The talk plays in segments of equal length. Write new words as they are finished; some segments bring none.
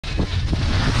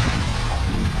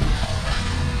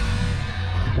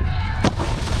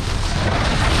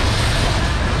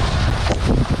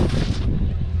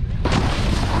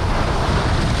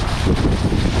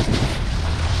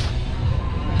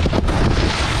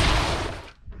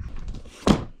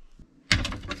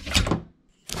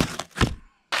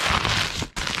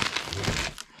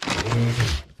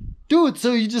Dude,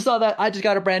 so you just saw that I just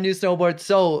got a brand new snowboard.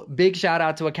 So big shout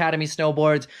out to Academy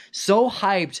Snowboards. So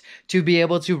hyped to be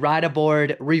able to ride a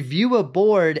board, review a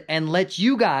board, and let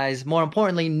you guys, more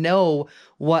importantly, know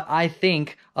what I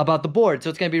think about the board. So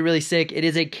it's going to be really sick. It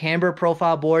is a camber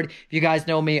profile board. If you guys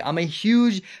know me, I'm a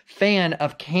huge fan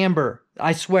of camber.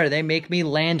 I swear, they make me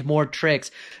land more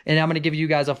tricks. And I'm going to give you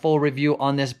guys a full review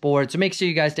on this board. So make sure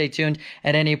you guys stay tuned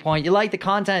at any point. You like the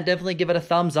content, definitely give it a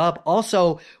thumbs up.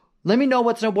 Also, let me know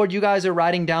what snowboard you guys are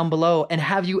riding down below. And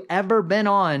have you ever been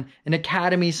on an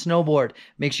Academy snowboard?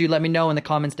 Make sure you let me know in the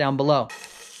comments down below.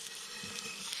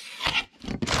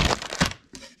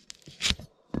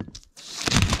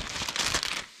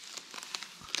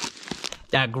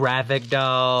 That graphic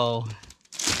though.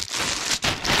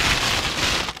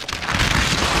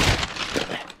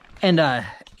 And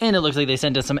it looks like they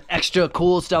sent us some extra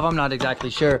cool stuff. I'm not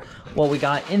exactly sure what we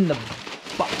got in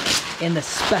the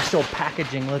special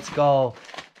packaging. Let's go.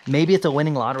 Maybe it's a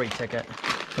winning lottery ticket.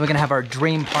 We're gonna have our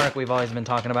dream park we've always been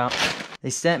talking about. They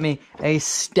sent me a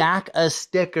stack of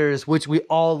stickers, which we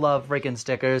all love freaking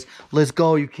stickers. Let's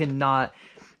go. You cannot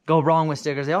go wrong with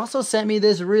stickers. They also sent me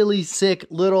this really sick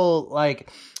little like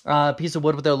piece of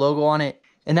wood with their logo on it.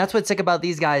 And that's what's sick about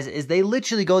these guys is they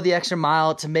literally go the extra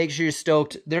mile to make sure you're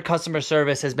stoked. Their customer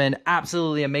service has been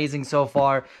absolutely amazing so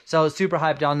far. So super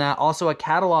hyped on that. Also a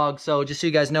catalog. So just so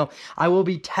you guys know, I will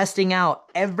be testing out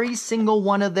every single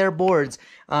one of their boards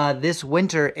this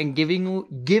winter and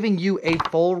giving you a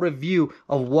full review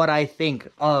of what I think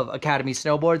of Academy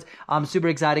snowboards. I'm super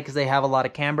excited because they have a lot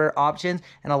of camber options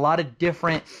and a lot of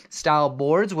different style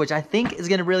boards, which I think is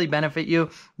going to really benefit you.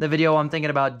 The video I'm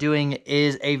thinking about doing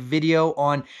is a video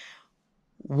on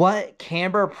what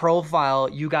camber profile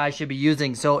you guys should be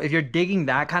using. So if you're digging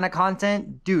that kind of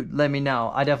content, dude, let me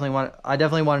know. I definitely want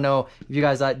to know if you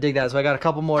guys dig that. So I got a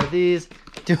couple more of these.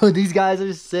 Dude, these guys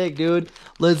are sick, dude.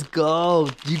 Let's go.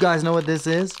 Do you guys know what this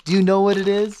is? Do you know what it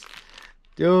is?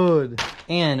 Dude.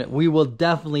 And we will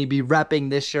definitely be repping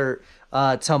this shirt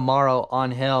tomorrow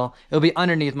on Hill. It'll be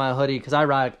underneath my hoodie because I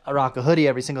rock a hoodie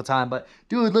every single time. But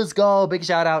dude, let's go. Big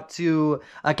shout out to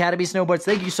Academy Snowboards.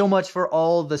 Thank you so much for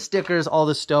all the stickers, all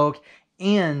the stoke,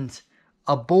 and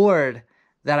a board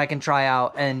that I can try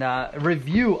out and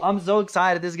review. I'm so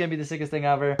excited. This is gonna be the sickest thing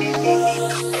ever.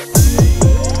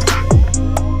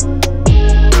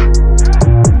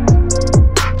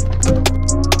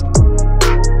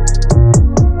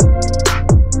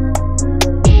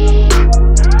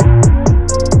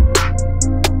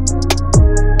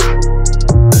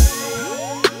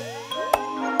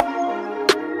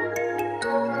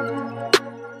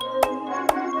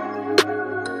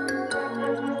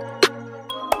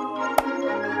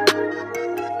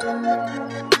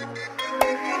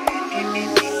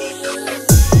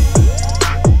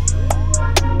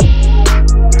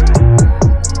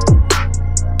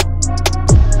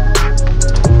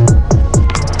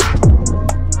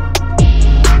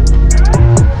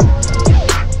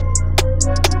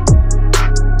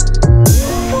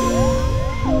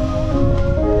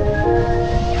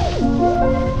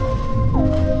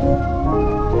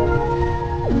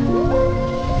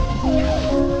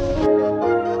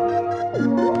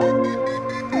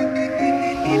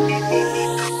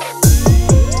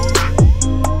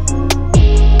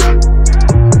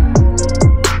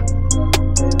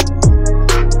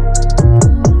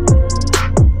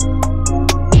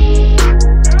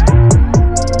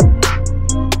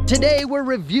 Today we're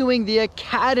reviewing the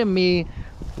Academy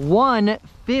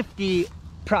 150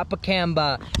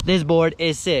 PROPACAMBA. This board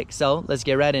is sick, so let's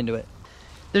get right into it.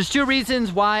 There's two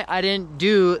reasons why I didn't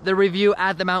do the review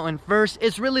at the mountain. First,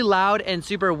 it's really loud and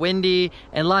super windy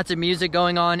and lots of music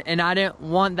going on, and I didn't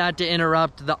want that to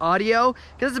interrupt the audio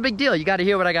because it's a big deal. You got to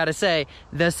hear what I got to say.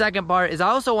 The second part is I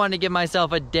also wanted to give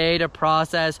myself a day to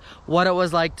process what it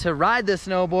was like to ride the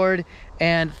snowboard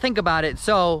and think about it.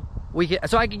 So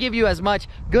I could give you as much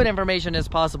good information as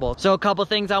possible. So a couple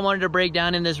things I wanted to break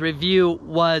down in this review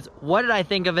was what did I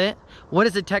think of it? What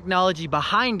is the technology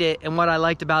behind it and what I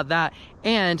liked about that?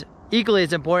 And equally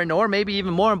as important, or maybe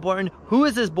even more important, who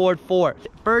is this board for?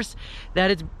 First,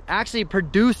 that it's actually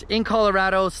produced in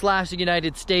Colorado / the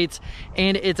United States,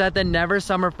 and it's at the Never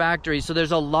Summer factory. So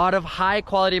there's a lot of high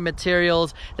quality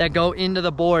materials that go into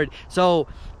the board. So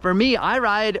for me, I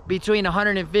ride between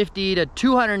 150 to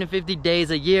 250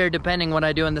 days a year, depending what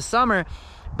I do in the summer,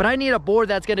 but I need a board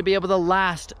that's gonna be able to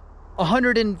last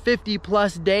 150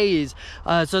 plus days.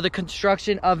 So the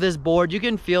construction of this board, you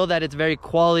can feel that it's very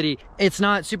quality. It's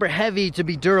not super heavy to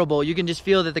be durable. You can just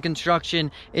feel that the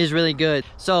construction is really good.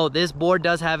 So this board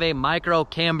does have a micro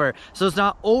camber. So it's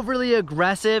not overly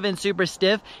aggressive and super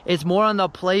stiff. It's more on the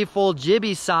playful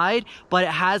jibby side, but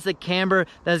it has the camber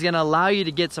that's gonna allow you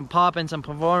to get some pop and some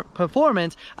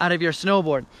performance out of your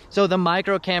snowboard. So the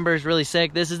micro camber is really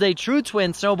sick. This is a true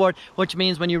twin snowboard, which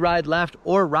means when you ride left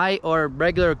or right or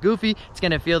regular or goofy, it's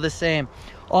gonna feel the same.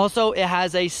 Also, it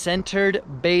has a centered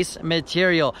base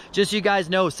material. Just so you guys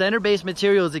know, center base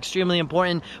material is extremely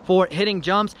important for hitting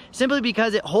jumps, simply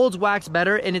because it holds wax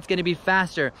better and it's gonna be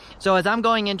faster. So as I'm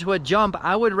going into a jump,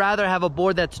 I would rather have a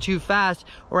board that's too fast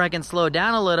where I can slow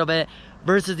down a little bit,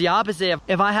 versus the opposite.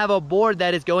 If I have a board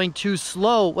that is going too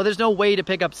slow, well, there's no way to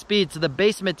pick up speed. So the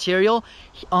base material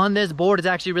on this board is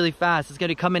actually really fast. It's going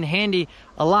to come in handy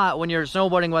a lot when you're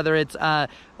snowboarding, whether it's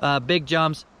big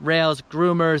jumps, rails,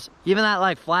 groomers, even that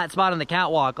like flat spot on the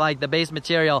catwalk. Like the base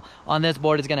material on this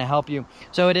board is going to help you.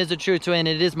 So it is a true twin.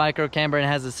 It is micro camber and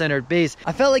has a centered base.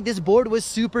 I felt like this board was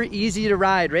super easy to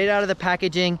ride right out of the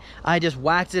packaging. I just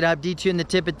waxed it up, detuned the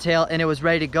tip and tail, and it was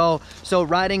ready to go. So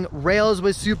riding rails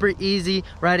was super easy.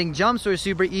 Riding jumps were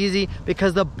super easy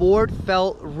because the board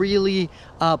felt really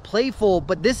playful.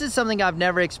 But this is something I've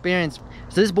never experienced.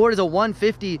 So this board is a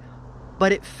 150,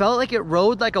 but it felt like it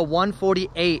rode like a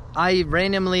 148. I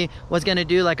randomly was gonna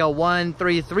do like a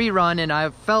 133 run, and I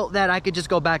felt that I could just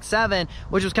go back 7,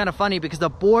 which was kind of funny because the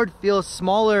board feels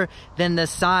smaller than the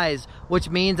size, which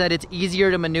means that it's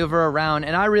easier to maneuver around.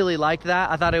 And I really liked that.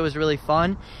 I thought it was really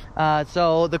fun.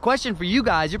 So the question for you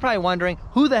guys, you're probably wondering,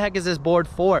 who the heck is this board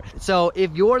for? So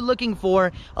if you're looking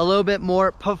for a little bit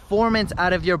more performance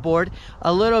out of your board,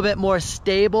 a little bit more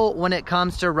stable when it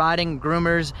comes to riding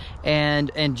groomers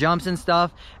and jumps and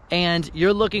stuff, and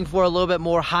you're looking for a little bit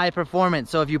more high performance.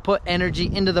 So if you put energy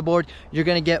into the board, you're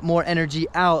gonna get more energy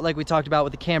out, like we talked about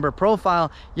with the camber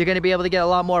profile. You're gonna be able to get a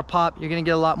lot more pop, you're gonna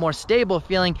get a lot more stable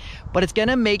feeling, but it's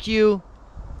gonna make you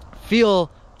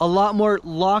feel a lot more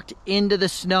locked into the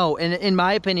snow. And in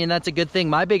my opinion, that's a good thing.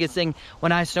 My biggest thing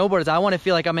when I snowboard is I want to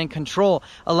feel like I'm in control.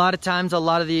 A lot of times,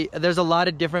 there's a lot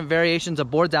of different variations of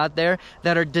boards out there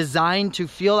that are designed to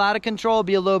feel out of control,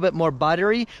 be a little bit more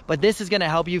buttery, but this is going to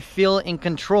help you feel in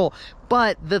control.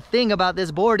 But the thing about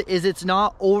this board is it's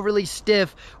not overly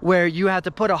stiff where you have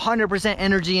to put 100%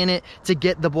 energy in it to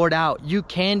get the board out. You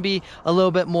can be a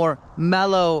little bit more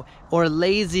mellow or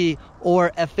lazy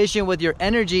or efficient with your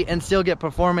energy and still get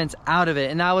performance out of it.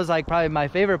 And that was like probably my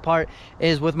favorite part,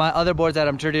 is with my other boards that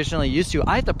I'm traditionally used to,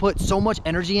 I have to put so much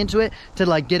energy into it to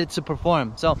like get it to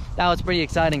perform. So that was pretty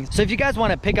exciting. So if you guys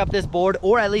want to pick up this board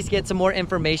or at least get some more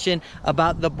information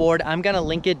about the board, I'm gonna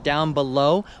link it down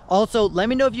below. Also, let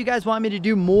me know if you guys want me to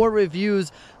do more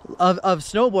reviews of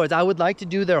snowboards. I would like to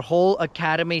do their whole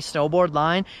Academy snowboard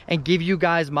line and give you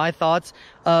guys my thoughts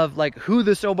of like who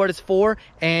the snowboard is for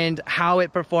and how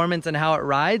it performs and how it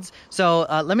rides. So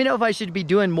let me know if I should be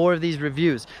doing more of these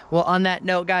reviews. Well, on that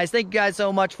note, guys, thank you guys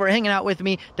so much for hanging out with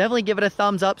me. Definitely give it a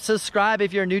thumbs up, subscribe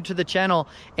if you're new to the channel,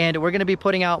 and we're gonna be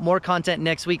putting out more content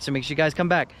next week, so make sure you guys come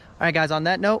back. All right, guys, on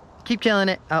that note, keep killing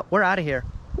it. We're out of here.